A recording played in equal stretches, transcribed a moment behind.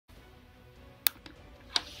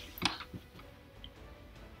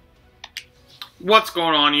What's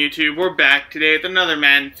going on, YouTube? We're back today with another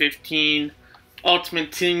Madden 15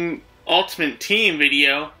 Ultimate Team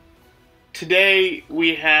video. Today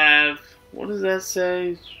we have, what does that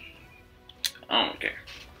say? I don't care.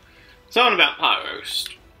 Something about pot roast.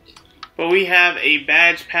 But we have a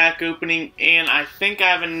badge pack opening, and I think I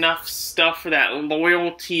have enough stuff for that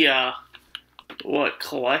loyalty, what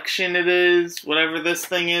collection it is, whatever this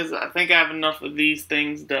thing is. I think I have enough of these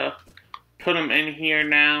things to put them in here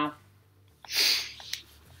now.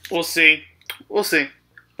 We'll see. We'll see.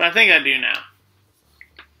 But I think I do now.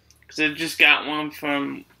 Because I just got one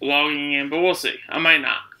from logging in. But we'll see. I might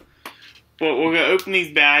not. But we're going to open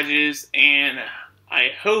these badges. And I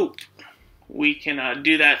hope we can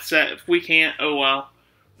do that set. If we can't, oh well.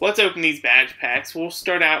 Let's open these badge packs. We'll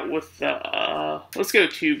start out with, let's go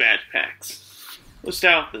 2 badge packs. Let's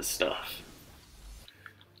start with this stuff.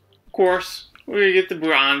 Of course, we're going to get the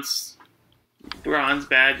bronze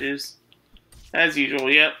badges. As usual,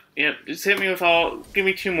 yep. Just hit me with all, give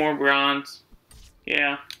me 2 more bronze.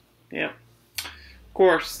 Yeah, yep. Of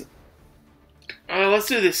course. Let's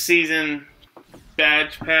do this season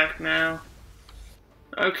badge pack now.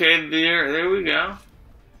 Okay, there we go.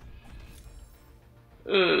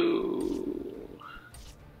 Ooh.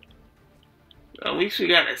 At least we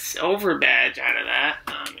got a silver badge out of that.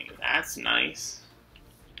 I mean, that's nice.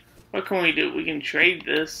 What can we do? We can trade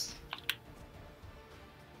this.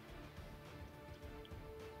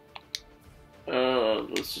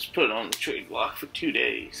 Let's just put it on the trade block for 2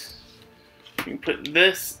 days. We can put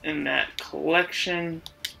this in that collection.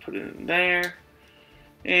 Let's put it in there.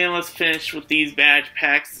 And let's finish with these badge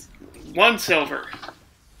packs. 1 silver.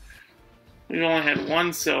 We've only had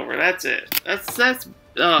 1 silver. That's it. That's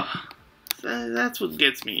what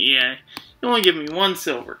gets me. Yeah, you only give me 1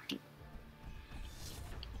 silver.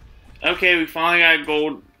 Okay, we finally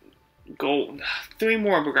got gold. 3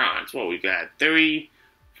 more bronze. What we got? 3,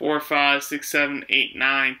 4, 5, 6, 7, 8,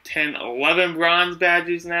 9, 10, 11 bronze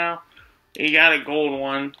badges now. You got a gold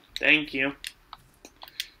one. Thank you.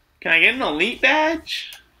 Can I get an elite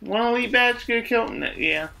badge? 1 elite badge gonna kill me?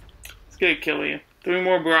 Yeah. It's gonna kill you. 3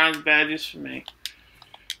 more bronze badges for me.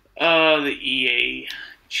 The EA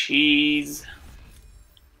cheese.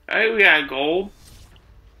 Alright, we got gold.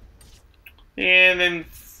 And then,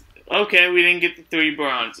 okay, we didn't get the 3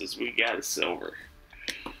 bronzes. We got a silver.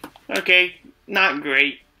 Okay, not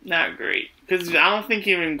great. Not great. Because I don't think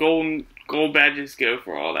even gold badges go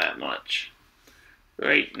for all that much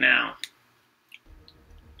right now.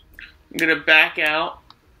 I'm going to back out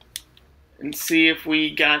and see if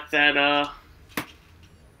we got that,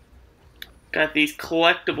 got these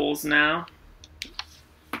collectibles now.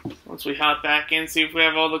 Once we hop back in, see if we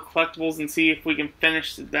have all the collectibles and see if we can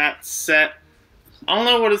finish that set. I don't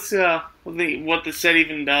know what it's, what the set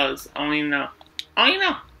even does. I don't even know.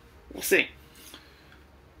 We'll see.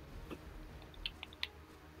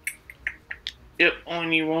 Yep, only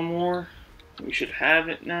need 1 more. We should have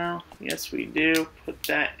it now. Yes, we do. Put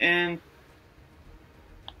that in.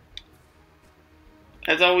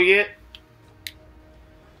 That's all we get?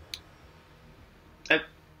 That's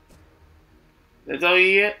all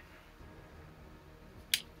you get?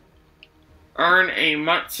 Earn a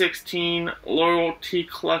MUT 16 loyalty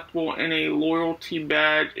collectible and a loyalty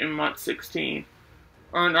badge in MUT 16.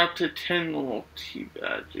 Earn up to 10 loyalty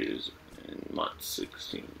badges in MUT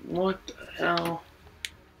 16. What the hell?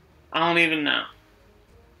 I don't even know.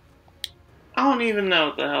 I don't even know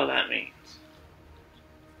what the hell that means.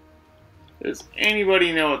 Does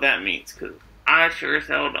anybody know what that means? Because I sure as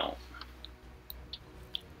hell don't.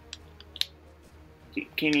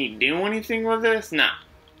 Can you do anything with this? No.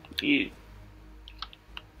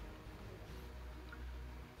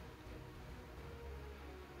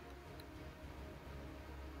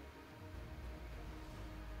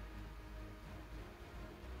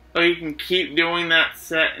 Oh, you can keep doing that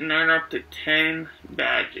set and earn up to 10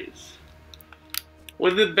 badges. What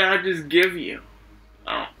do the badges give you?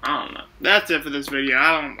 I don't know. That's it for this video.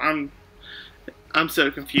 I'm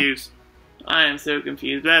so confused. I am so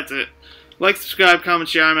confused. That's it. Like, subscribe, comment,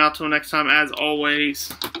 share. I'm out till next time. As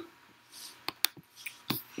always,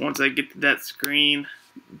 once I get to that screen,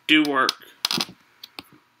 do work.